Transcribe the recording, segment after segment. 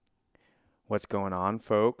What's going on,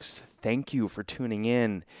 folks? Thank you for tuning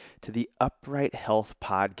in to the Upright Health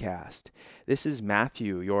Podcast. This is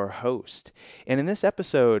Matthew, your host. And in this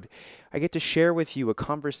episode, I get to share with you a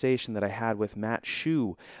conversation that I had with Matt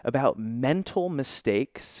Shu about mental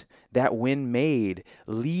mistakes that, when made,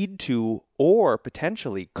 lead to or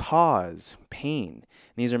potentially cause pain.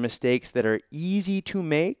 These are mistakes that are easy to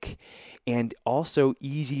make and also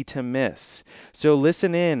easy to miss. So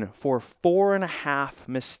listen in for 4.5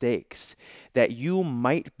 mistakes that you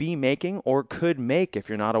might be making or could make if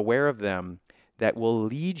you're not aware of them that will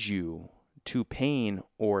lead you to pain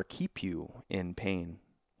or keep you in pain.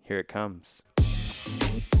 Here it comes.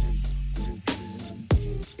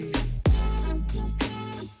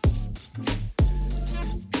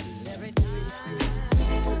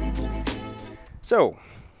 So,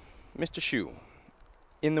 Mr. Shu,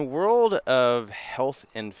 in the world of health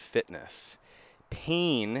and fitness,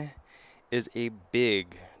 pain is a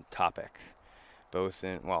big topic, both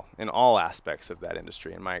in all aspects of that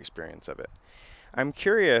industry, in my experience of it. I'm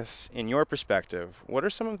curious, in your perspective, what are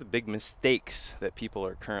some of the big mistakes that people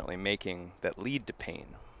are currently making that lead to pain?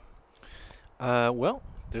 Well,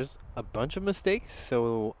 there's a bunch of mistakes,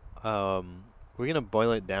 so we're gonna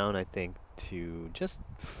boil it down, I think, to just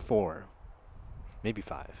 4, maybe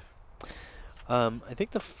 5. I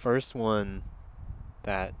think the first one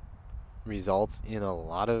that results in a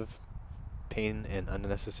lot of pain and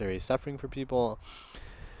unnecessary suffering for people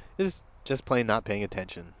is just plain not paying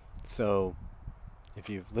attention. So, if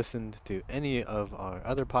you've listened to any of our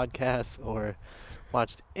other podcasts or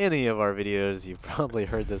watched any of our videos, you've probably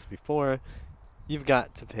heard this before. You've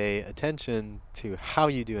got to pay attention to how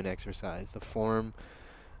you do an exercise. The form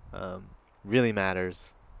really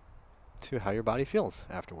matters to how your body feels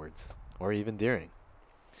afterwards or even during.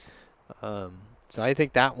 So I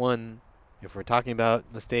think that one, if we're talking about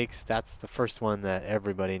mistakes, that's the first one that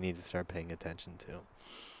everybody needs to start paying attention to.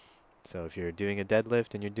 So if you're doing a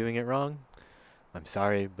deadlift and you're doing it wrong, I'm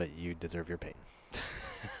sorry, but you deserve your pain.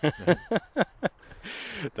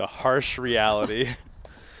 The harsh reality.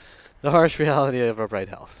 The harsh reality of upright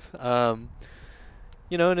health. And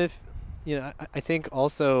if, I think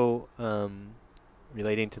also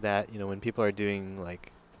relating to that, when people are doing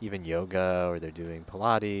like even yoga or they're doing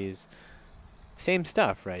Pilates, same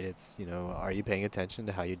stuff, right? It's, are you paying attention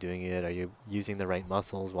to how you're doing it? Are you using the right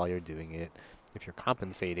muscles while you're doing it? If you're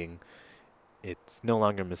compensating, it's no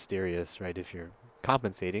longer mysterious, right? If you're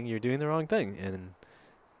compensating, you're doing the wrong thing and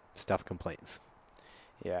stuff complains.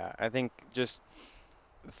 Yeah, I think just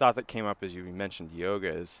the thought that came up as you mentioned yoga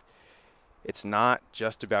is it's not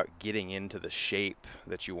just about getting into the shape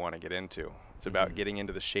that you want to get into. It's about getting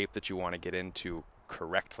into the shape that you want to get into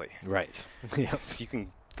correctly. Right. Yep. So you can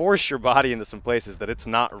force your body into some places that it's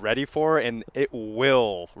not ready for, and it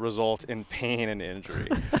will result in pain and injury.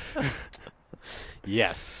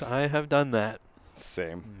 Yes, I have done that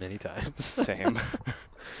Same. many times. Same.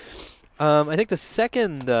 I think the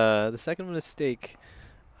second mistake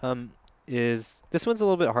is this one's a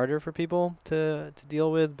little bit harder for people to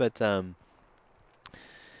deal with, but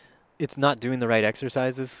it's not doing the right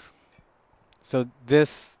exercises. So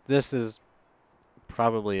this is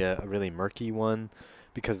probably a really murky one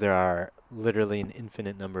because there are literally an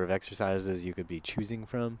infinite number of exercises you could be choosing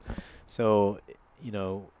from. So, you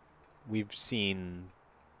know, we've seen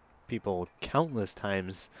people countless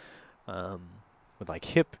times with like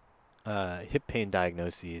hip pain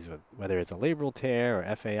diagnoses, with whether it's a labral tear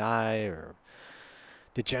or FAI or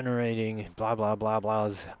degenerating blah blah blah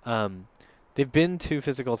blahs. They've been to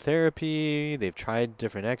physical therapy, they've tried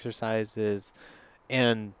different exercises,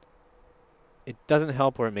 and it doesn't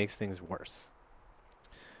help or it makes things worse.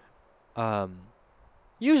 Um,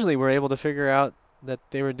 Usually we're able to figure out that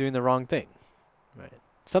they were doing the wrong thing. Right.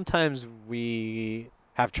 Sometimes we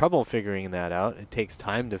have trouble figuring that out. It takes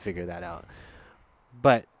time to figure that out.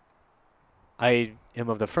 But I am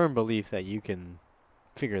of the firm belief that you can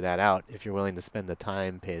figure that out if you're willing to spend the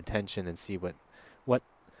time, pay attention, and see what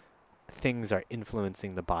things are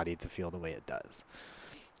influencing the body to feel the way it does.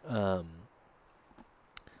 Um,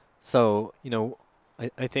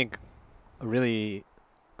 I think a really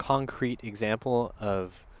concrete example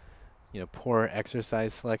of poor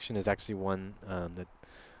exercise selection is actually one that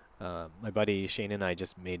my buddy Shane and I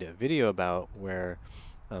just made a video about where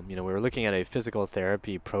we were looking at a physical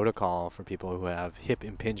therapy protocol for people who have hip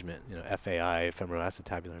impingement, FAI,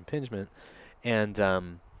 femoroacetabular impingement, and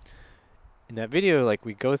in that video, like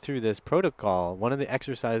we go through this protocol. One of the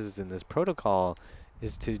exercises in this protocol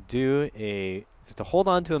is to hold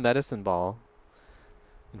on to a medicine ball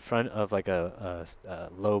in front of like a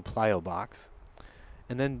low plyo box,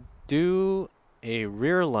 and then do a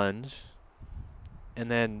rear lunge,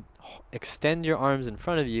 and then extend your arms in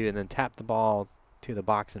front of you and then tap the ball to the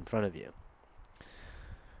box in front of you.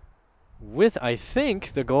 With, I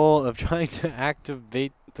think, the goal of trying to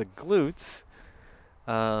activate the glutes.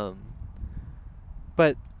 But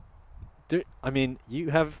I mean, you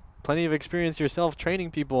have plenty of experience yourself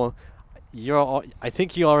training people. I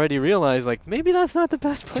think you already realize, like, maybe that's not the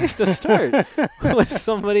best place to start with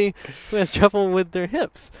somebody who has trouble with their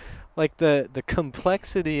hips. Like, the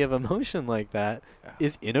complexity of emotion like that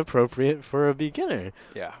is inappropriate for a beginner.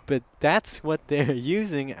 Yeah. But that's what they're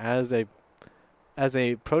using as a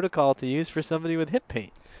protocol to use for somebody with hip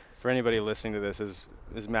pain. For anybody listening to this, as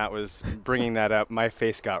Matt was bringing that up, my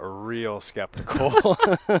face got real skeptical.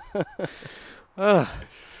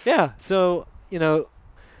 Yeah. So,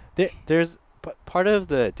 there's part of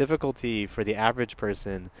the difficulty for the average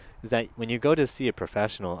person is that when you go to see a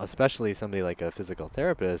professional, especially somebody like a physical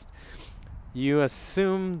therapist, you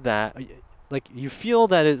assume that, like, you feel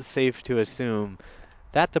that it's safe to assume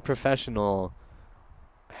that the professional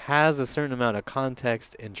has a certain amount of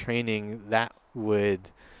context and training that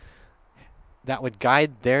would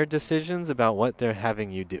guide their decisions about what they're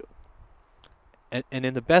having you do. And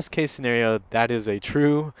in the best case scenario, that is a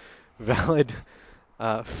true, valid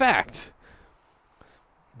fact.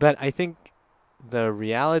 But I think the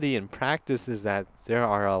reality in practice is that there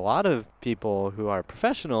are a lot of people who are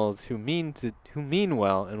professionals who mean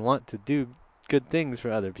well and want to do good things for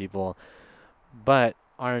other people, but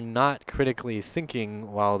are not critically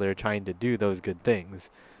thinking while they're trying to do those good things.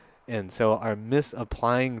 And so are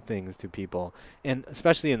misapplying things to people. And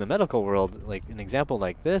especially in the medical world, like an example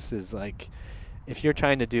like this is like if you're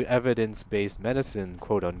trying to do evidence-based medicine,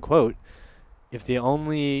 quote unquote, if the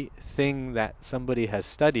only thing that somebody has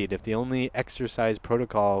studied, if the only exercise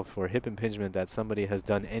protocol for hip impingement that somebody has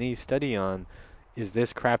done any study on is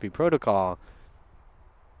this crappy protocol,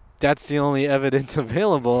 that's the only evidence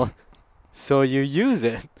available, so you use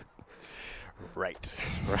it. Right.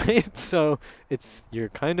 Right? So you're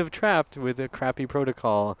kind of trapped with a crappy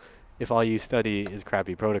protocol if all you study is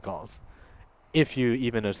crappy protocols. If you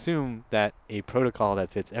even assume that a protocol that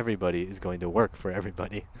fits everybody is going to work for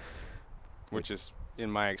everybody. Which is,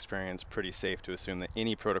 in my experience, pretty safe to assume that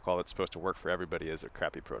any protocol that's supposed to work for everybody is a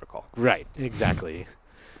crappy protocol. Right, exactly.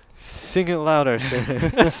 Sing it louder,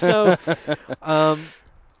 sir.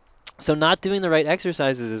 So not doing the right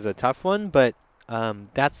exercises is a tough one, but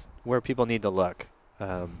that's where people need to look.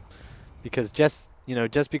 Because just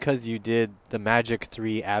because you did the magic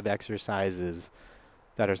 3 ab exercises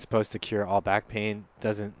that are supposed to cure all back pain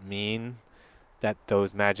doesn't mean that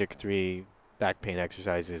those magic 3 back pain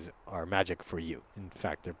exercises are magic for you. In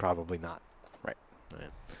fact, they're probably not. Right.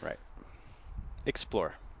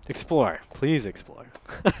 Explore. Explore. Please explore.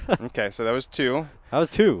 Okay, so that was 2. That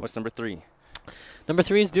was 2. What's number 3? Number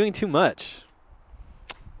 3 is doing too much.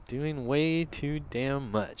 Doing way too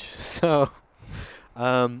damn much. So,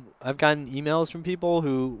 I've gotten emails from people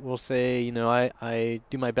who will say, I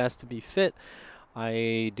do my best to be fit.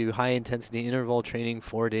 I do high intensity interval training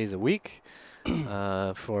 4 days a week.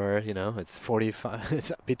 For it's 45.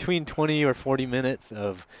 It's between 20 or 40 minutes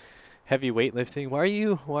of heavy weightlifting. Why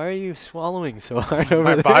are you swallowing so hard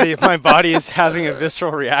over there? My body is having a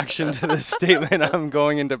visceral reaction to this statement. I'm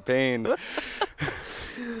going into pain.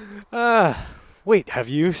 Wait, have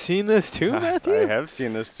you seen this too, Matthew? I have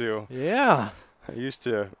seen this too. Yeah. I used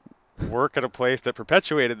to work at a place that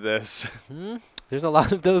perpetuated this. There's a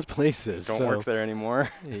lot of those places. Don't work there anymore.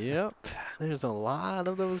 Yep. There's a lot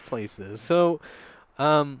of those places. So,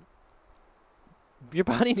 your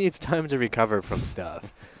body needs time to recover from stuff.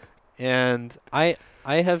 And I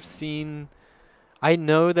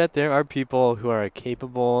know that there are people who are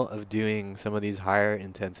capable of doing some of these higher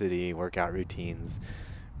intensity workout routines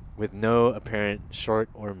with no apparent short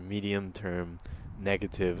or medium term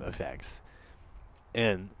negative effects.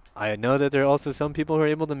 And I know that there are also some people who are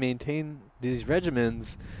able to maintain these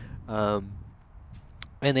regimens, and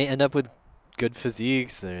they end up with good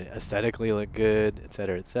physiques, they aesthetically look good, et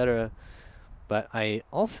cetera, et cetera. But I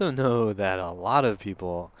also know that a lot of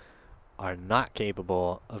people are not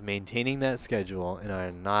capable of maintaining that schedule and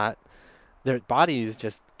their bodies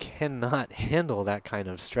just cannot handle that kind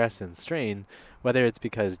of stress and strain, whether it's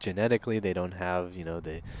because genetically they don't have,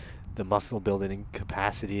 the muscle building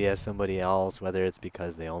capacity as somebody else, whether it's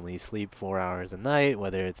because they only sleep 4 hours a night,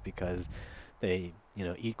 whether it's because they,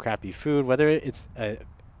 eat crappy food, whether it's a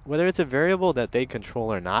variable that they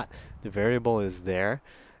control or not, the variable is there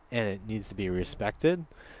and it needs to be respected.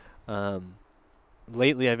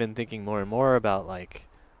 Lately I've been thinking more and more about like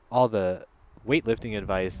all the weightlifting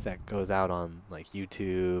advice that goes out on like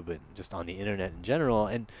YouTube and just on the internet in general,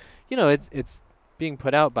 and it's being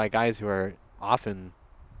put out by guys who are often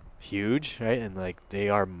huge, right? And like they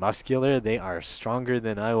are muscular, they are stronger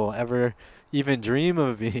than I will ever even dream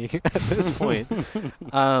of being at this point.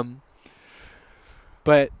 Um,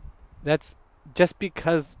 but that's just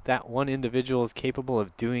because that one individual is capable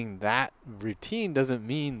of doing that routine doesn't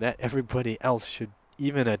mean that everybody else should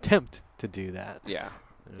even attempt to do that. Yeah,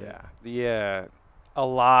 Right. yeah. A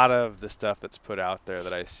lot of the stuff that's put out there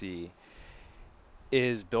that I see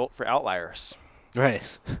is built for outliers.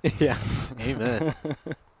 Right. Yes. Amen.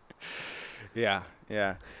 Yeah,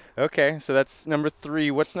 yeah. Okay, so that's number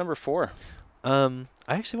 3. What's number 4? I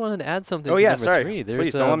actually wanted to add something Oh to yeah, number sorry. 3. Please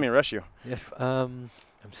There's don't let me rush you. if I'm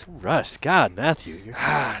so rushed. God, Matthew,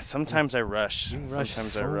 Sometimes I rush. you rush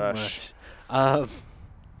Sometimes I so rush. much. Um,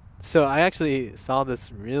 so I actually saw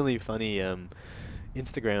this really funny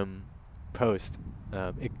Instagram post.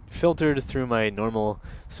 It filtered through my normal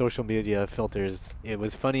social media filters. It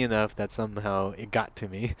was funny enough that somehow it got to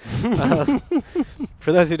me. Uh,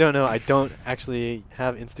 for those who don't know, I don't actually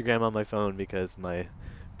have Instagram on my phone because my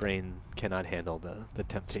brain cannot handle the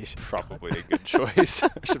temptation. Probably a good choice. I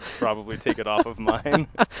should probably take it off of mine.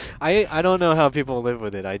 I don't know how people live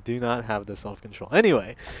with it. I do not have the self control.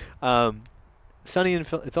 Anyway, um,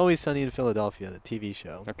 it's always Sunny in Philadelphia, the TV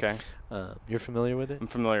show. Okay. You're familiar with it? I'm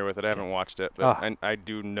familiar with it. I Okay. haven't watched it, but Ah, I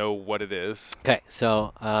do know what it is. okay.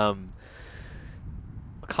 So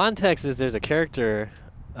context is there's a character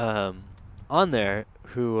um, on there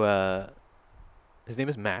who his name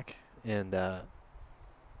is Mac, and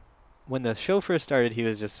when the show first started, he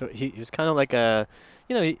was just he was kind of like a,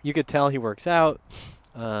 you could tell he works out.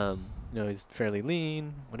 He's fairly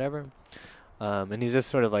lean, whatever. And he's just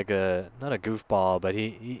sort of like a not a goofball, but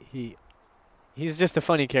he's just a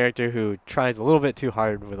funny character who tries a little bit too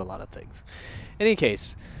hard with a lot of things. Any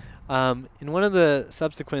case, in one of the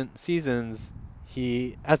subsequent seasons,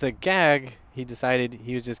 as a gag, he decided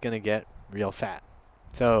he was just gonna get real fat.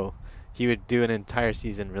 So he would do an entire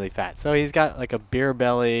season really fat. So he's got like a beer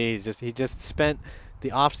belly. He just spent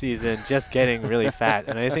the off season just getting really fat,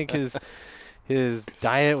 and I think his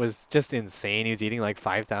diet was just insane. He was eating like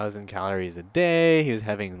 5,000 calories a day. He was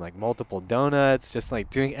having like multiple donuts, just like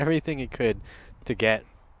doing everything he could to get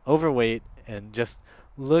overweight and just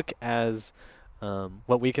look as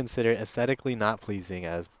what we consider aesthetically not pleasing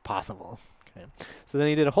as possible. Okay. So then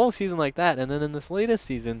he did a whole season like that, and then in this latest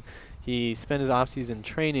season, he spent his off season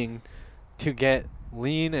training to get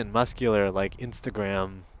lean and muscular like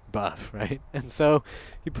Instagram buff, right? And so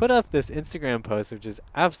he put up this Instagram post, which is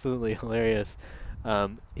absolutely hilarious.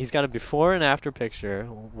 He's got a before and after picture,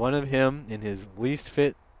 one of him in his least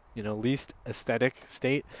fit, least aesthetic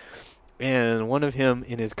state, and one of him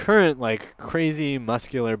in his current like crazy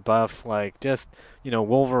muscular buff, like just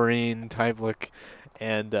Wolverine type look,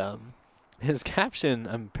 and his caption,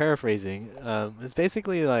 I'm paraphrasing, is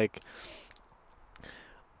basically like,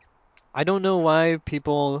 I don't know why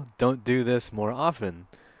people don't do this more often.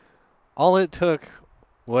 All it took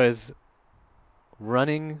was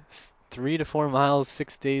running 3 to 4 miles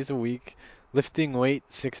 6 days a week, lifting weight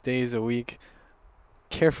 6 days a week,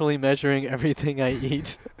 carefully measuring everything I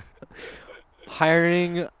eat,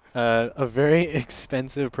 hiring a very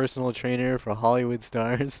expensive personal trainer for Hollywood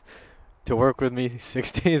stars to work with me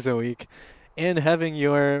 6 days a week, and having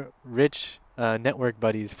your rich network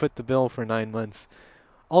buddies foot the bill for 9 months.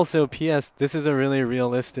 Also, P.S. This is a really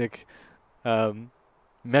realistic um,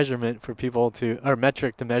 measurement for people to, or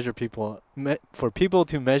metric to measure people, for people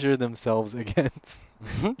to measure themselves against.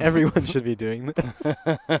 Everyone should be doing this.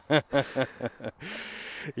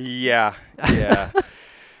 Yeah, yeah,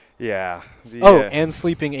 yeah. Oh, and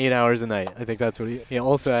sleeping 8 hours a night. I think that's what he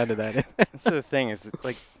also added that in. That's the thing is that,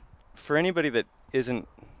 like, for anybody that isn't,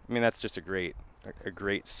 I mean, that's just a great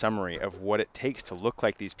summary of what it takes to look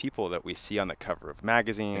like these people that we see on the cover of Yeah.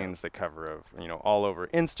 magazines, the cover of, all over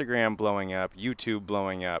Instagram blowing up, YouTube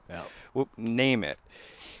blowing up, Yeah. name it.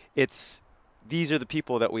 These are the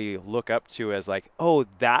people that we look up to as like, oh,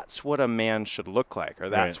 that's what a man should look like, or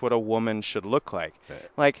Right. that's what a woman should look like. Right.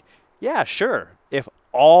 Like, yeah, sure. If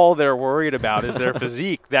all they're worried about is their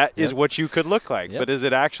physique, that is Yep. what you could look like. Yep. But is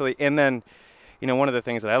it actually? And then, one of the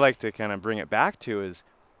things that I like to kind of bring it back to is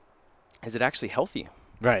it actually healthy?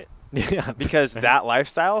 Right. Yeah. Because Right. that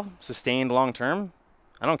lifestyle, sustained long term,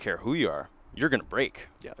 I don't care who you are, you're going to break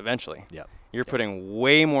Yep. eventually. Yep. You're Yep. putting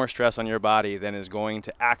way more stress on your body than is going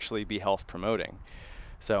to actually be health promoting.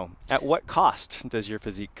 So, at what cost does your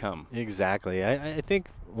physique come? Exactly. I think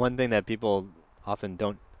often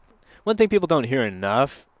don't, one thing people don't hear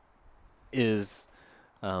enough is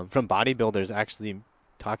from bodybuilders actually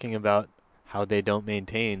talking about how they don't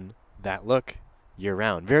maintain that look year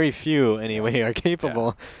round. Very few, Yeah. anyway, are Yeah.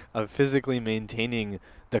 capable of physically maintaining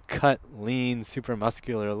the cut, lean, super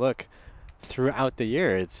muscular look throughout the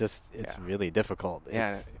year. It's Yeah. really difficult.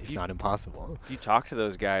 Yeah, It's if not impossible. if you talk to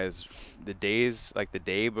those guys, the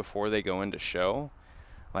day before they go into show,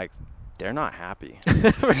 like they're not happy.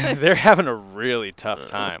 Right. They're having a really tough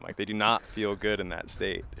time. Like they do not feel good in that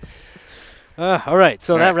state. All right,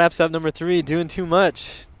 so All that right. wraps up number 3. Doing too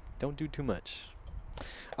much. Don't do too much.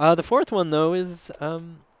 The fourth one though is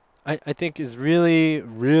I think is really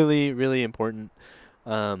really really important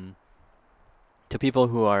um, to people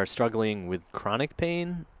who are struggling with chronic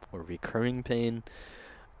pain or recurring pain,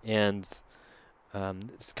 and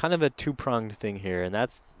it's kind of a two-pronged thing here, and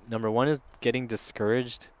that's number one is getting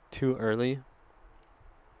discouraged too early.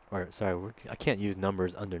 Or sorry, I can't use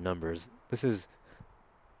numbers under numbers. This is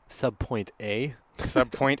subpoint A.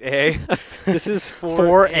 Subpoint A. This is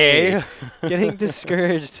 4A. Getting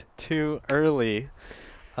discouraged too early,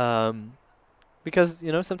 because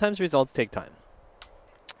sometimes results take time.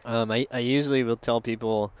 I usually will tell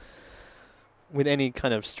people with any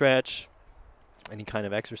kind of stretch, any kind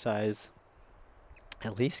of exercise,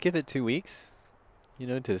 at least give it 2 weeks,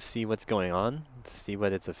 to see what's going on, to see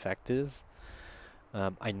what its effect is.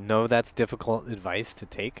 I know that's difficult advice to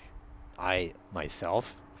take. I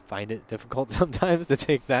myself find it difficult sometimes to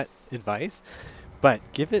take that advice, but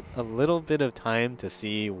give it a little bit of time to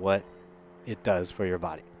see what it does for your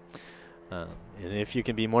body. And if you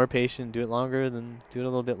can be more patient, do it longer, then do it a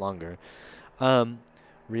little bit longer.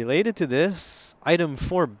 Related to this, item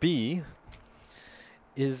 4B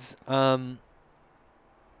is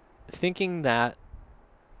thinking that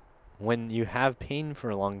when you have pain for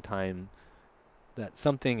a long time, that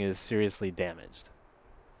something is seriously damaged.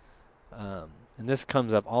 And this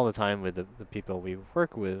comes up all the time with the people we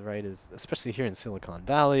work with, right? Is especially here in Silicon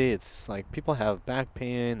Valley, it's just like people have back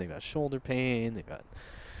pain, they've got shoulder pain, they've got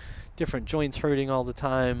different joints hurting all the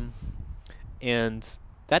time, and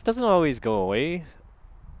that doesn't always go away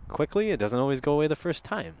quickly. It doesn't always go away the first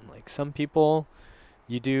time. Like some people,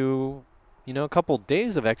 you do, a couple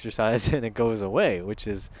days of exercise and it goes away, which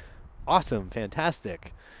is awesome,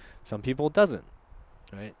 fantastic. Some people it doesn't,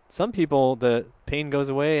 right? Some people the pain goes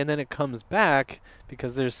away and then it comes back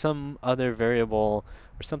because there's some other variable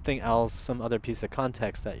or something else, some other piece of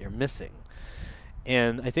context that you're missing.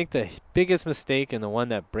 And I think the biggest mistake and the one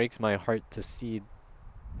that breaks my heart to see,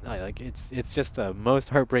 it's just the most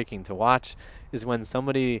heartbreaking to watch, is when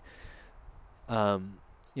somebody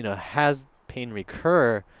has pain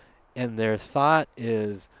recur and their thought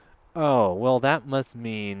is, oh, well, that must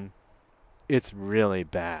mean it's really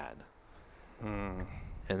bad. Hmm.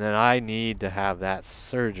 And then I need to have that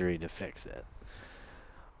surgery to fix it.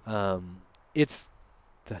 It's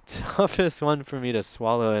the toughest one for me to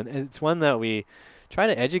swallow, and it's one that we try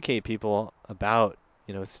to educate people about,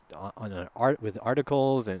 on an art with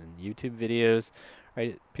articles and YouTube videos,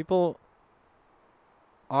 right? People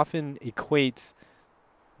often equate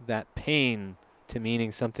that pain to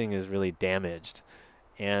meaning something is really damaged,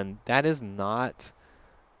 and that is not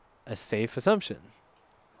a safe assumption.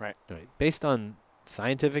 Right. Right? Based on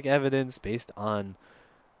scientific evidence, based on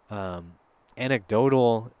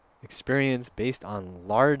anecdotal experience, based on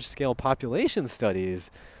large-scale population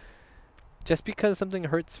studies, just because something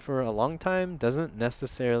hurts for a long time doesn't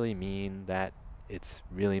necessarily mean that it's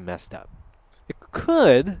really messed up. It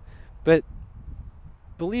could, but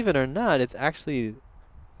believe it or not, it's actually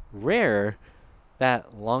rare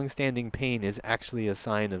that long-standing pain is actually a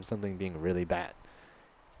sign of something being really bad.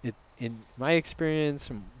 In my experience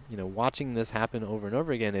from watching this happen over and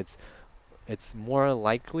over again, it's more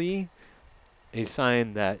likely a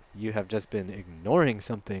sign that you have just been ignoring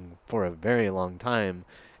something for a very long time,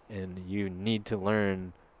 and you need to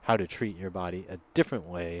learn how to treat your body a different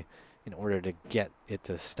way in order to get it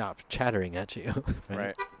to stop chattering at you. Right?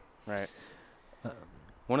 Right. Right. Um,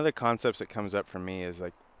 One of the concepts that comes up for me is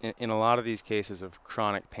like in a lot of these cases of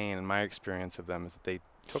chronic pain, and my experience of them is that they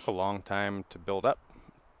took a long time to build up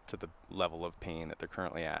to the level of pain that they're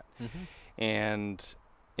currently at. mm-hmm. And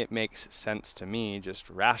it makes sense to me, just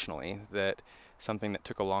rationally, that something that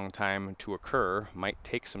took a long time to occur might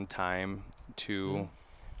take some time to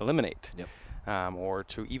eliminate, Yep. or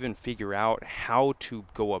to even figure out how to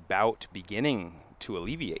go about beginning to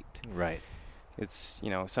alleviate. Right. It's,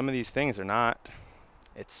 some of these things are not,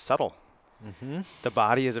 it's subtle. Mm-hmm. The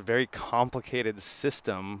body is a very complicated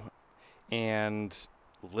system, and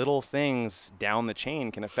little things down the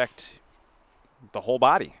chain can affect the whole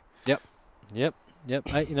body. Yep. Yep. Yep.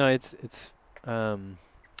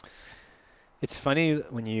 It's funny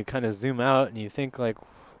when you kind of zoom out and you think like,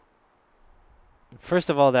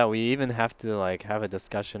 first of all, that we even have to like have a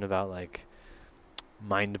discussion about like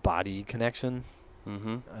mind body connection.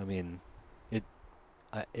 Mm-hmm. I mean, it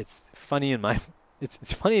it's funny in my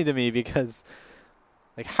it's funny to me because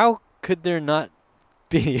like how could there not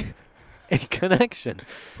be a connection?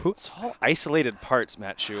 It's all isolated parts,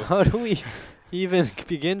 Matt Shu. How do we even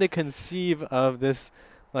begin to conceive of this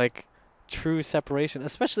like true separation?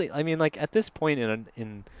 Especially, I mean, like at this point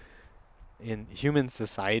in human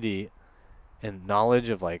society and knowledge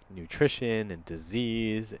of like nutrition and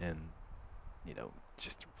disease and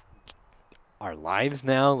just our lives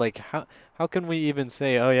now, like how can we even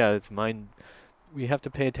say, oh yeah, it's mind? We have to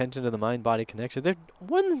pay attention to the mind-body connection. They're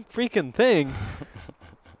one freaking thing.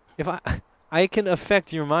 If I can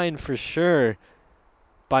affect your mind for sure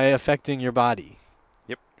by affecting your body.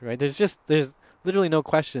 Yep. Right? There's literally no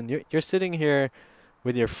question. You're sitting here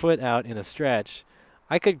with your foot out in a stretch.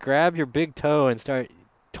 I could grab your big toe and start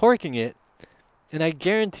torquing it, and I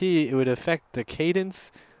guarantee it would affect the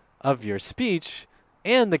cadence of your speech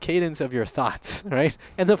and the cadence of your thoughts, right?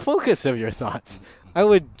 And the focus of your thoughts. I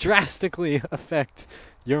would drastically affect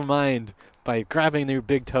your mind by grabbing your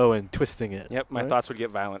big toe and twisting it. Yep, my right? thoughts would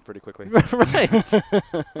get violent pretty quickly. Right.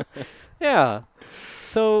 Yeah.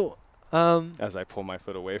 So, as I pull my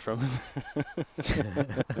foot away from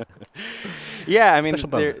it. Yeah, I mean, special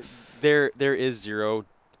bonus. there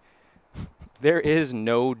is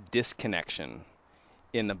no disconnection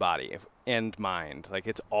in the body and mind. Like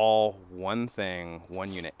it's all one thing,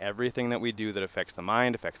 one unit. Everything that we do that affects the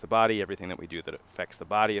mind affects the body. Everything that we do that affects the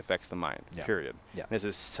body affects the mind. Yeah. Period. Yeah. This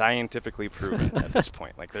is scientifically proven at this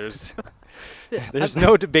point. Like there's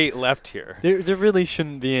no debate left here. There really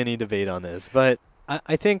shouldn't be any debate on this, but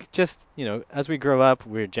I think just as we grow up,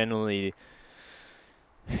 we're generally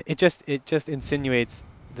it just insinuates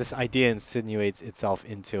this idea insinuates itself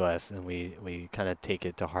into us, and we kind of take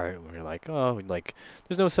it to heart, and we're like, oh, like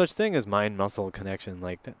there's no such thing as mind muscle connection.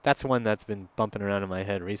 Like that's one that's been bumping around in my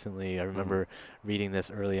head recently. I remember reading this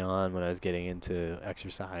early on when I was getting into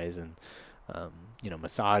exercise and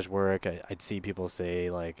massage work. I'd see people say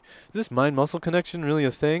like, is this mind muscle connection really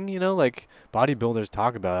a thing? Like bodybuilders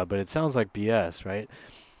talk about it, but it sounds like BS, right?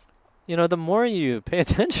 The more you pay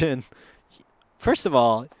attention, first of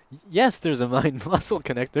all, yes, there's a mind-muscle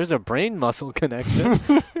connect. There's a brain-muscle connection.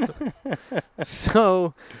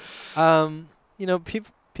 So,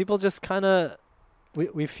 people just kind of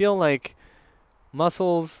we feel like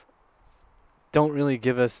muscles don't really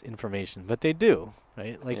give us information, but they do,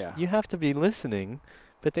 right? Like Yeah. you have to be listening,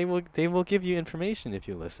 but they will give you information if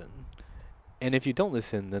you listen, and if you don't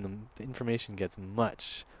listen, then the information gets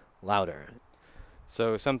much louder.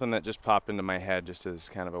 So something that just popped into my head just as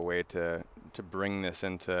kind of a way to bring this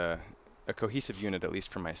into a cohesive unit, at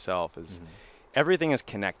least for myself, is everything is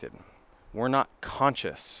connected. We're not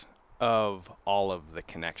conscious of all of the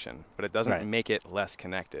connection, but it doesn't Right. make it less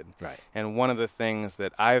connected. Right. And one of the things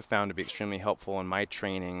that I've found to be extremely helpful in my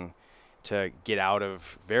training to get out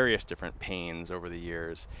of various different pains over the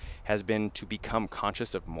years has been to become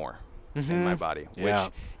conscious of more in my body, Yeah.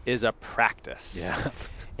 which is a practice. Yeah.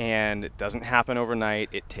 And it doesn't happen overnight.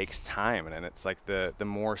 It takes time. And it's like the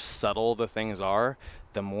more subtle the things are,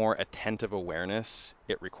 the more attentive awareness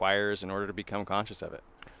it requires in order to become conscious of it.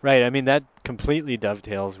 Right. I mean, that completely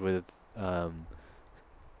dovetails with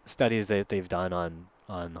studies that they've done on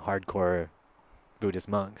hardcore Buddhist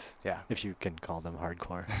monks, Yeah. if you can call them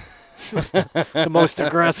hardcore. The most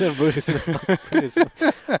aggressive Buddhist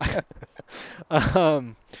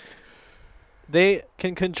they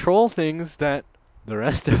can control things that the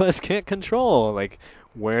rest of us can't control, like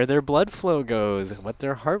where their blood flow goes, what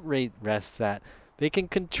their heart rate rests at. They can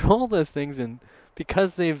control those things, and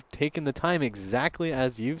because they've taken the time, exactly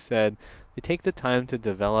as you've said, they take the time to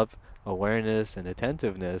develop awareness and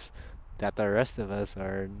attentiveness that the rest of us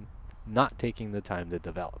are not taking the time to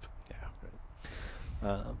develop.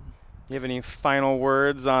 Yeah. You have any final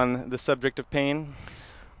words on the subject of pain?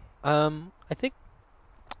 I think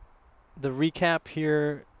the recap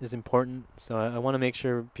here is important, so I want to make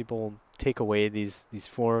sure people take away these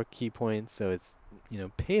 4 key points. So it's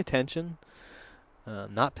pay attention.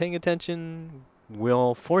 Not paying attention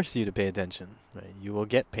will force you to pay attention. Right? You will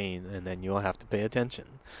get pain, and then you will have to pay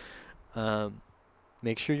attention.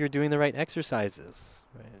 Make sure you're doing the right exercises.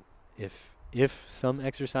 Right? If some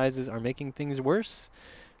exercises are making things worse,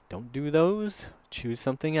 don't do those. Choose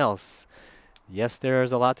something else. Yes,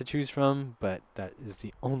 there's a lot to choose from, but that is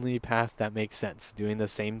the only path that makes sense. Doing the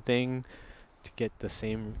same thing to get the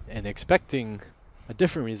same and expecting a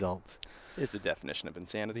different result Is the definition of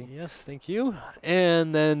insanity. Yes, thank you.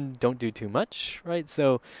 And then don't do too much, right?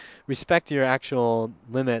 So respect your actual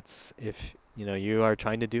limits. If you are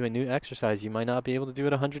trying to do a new exercise, you might not be able to do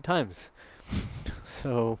it 100 times.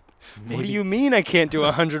 So maybe What do you mean I can't do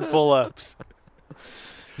 100 pull-ups?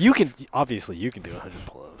 Obviously you can do 100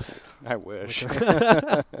 pull-ups. I wish.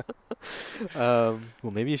 Well,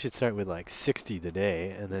 maybe you should start with like 60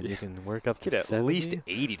 today, and then Yeah. you can work up Could to at least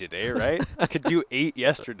 70. 80 today, right? Could do 8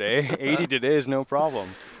 yesterday. 80 today is no problem.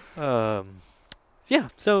 Um, yeah.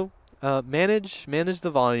 So manage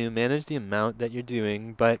the volume, manage the amount that you're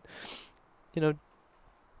doing, but you know,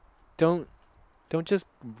 don't don't just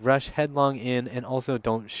rush headlong in, and also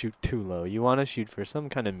don't shoot too low. You want to shoot for some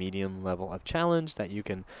kind of medium level of challenge that you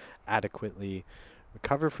can adequately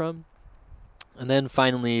recover from. And then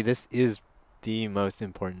finally, this is the most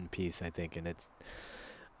important piece, I think, and it's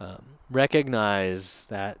recognize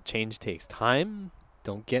that change takes time.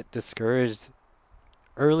 Don't get discouraged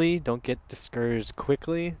early. Don't get discouraged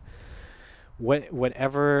quickly.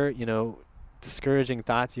 Whatever discouraging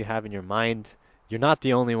thoughts you have in your mind, you're not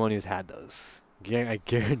the only one who's had those. I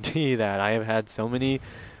guarantee that I have had so many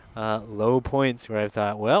low points where I've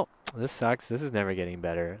thought, well, this sucks. This is never getting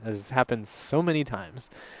better. This has happened so many times.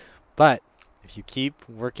 But if you keep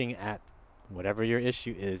working at whatever your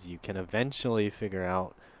issue is, you can eventually figure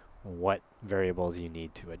out what variables you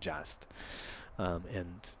need to adjust.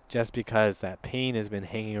 And just because that pain has been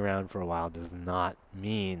hanging around for a while does not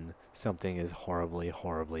mean something is horribly,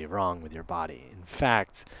 horribly wrong with your body. In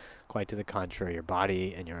fact, quite to the contrary, your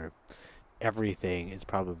body and your everything is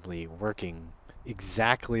probably working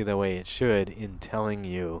exactly the way it should in telling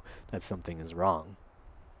you that something is wrong.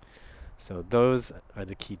 So those are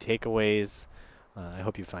the key takeaways. I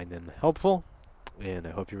hope you find them helpful, and I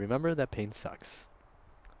hope you remember that pain sucks.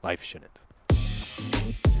 Life shouldn't.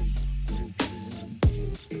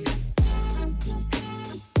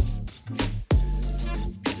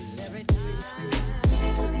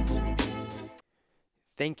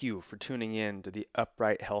 Thank you for tuning in to the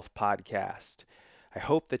Upright Health Podcast. I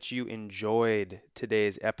hope that you enjoyed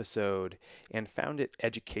today's episode and found it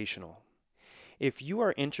educational. If you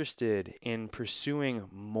are interested in pursuing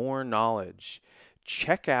more knowledge,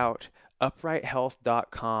 check out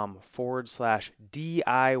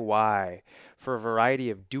uprighthealth.com/DIY for a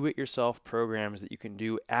variety of do it yourself programs that you can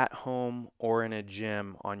do at home or in a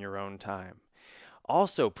gym on your own time.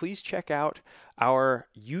 Also, please check out our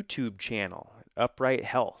YouTube channel, Upright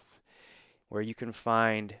Health, where you can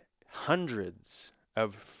find hundreds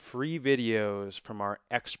of free videos from our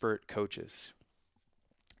expert coaches.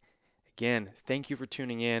 Again, thank you for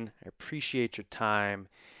tuning in. I appreciate your time.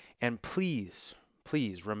 And please,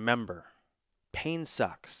 please remember, pain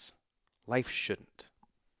sucks. Life shouldn't.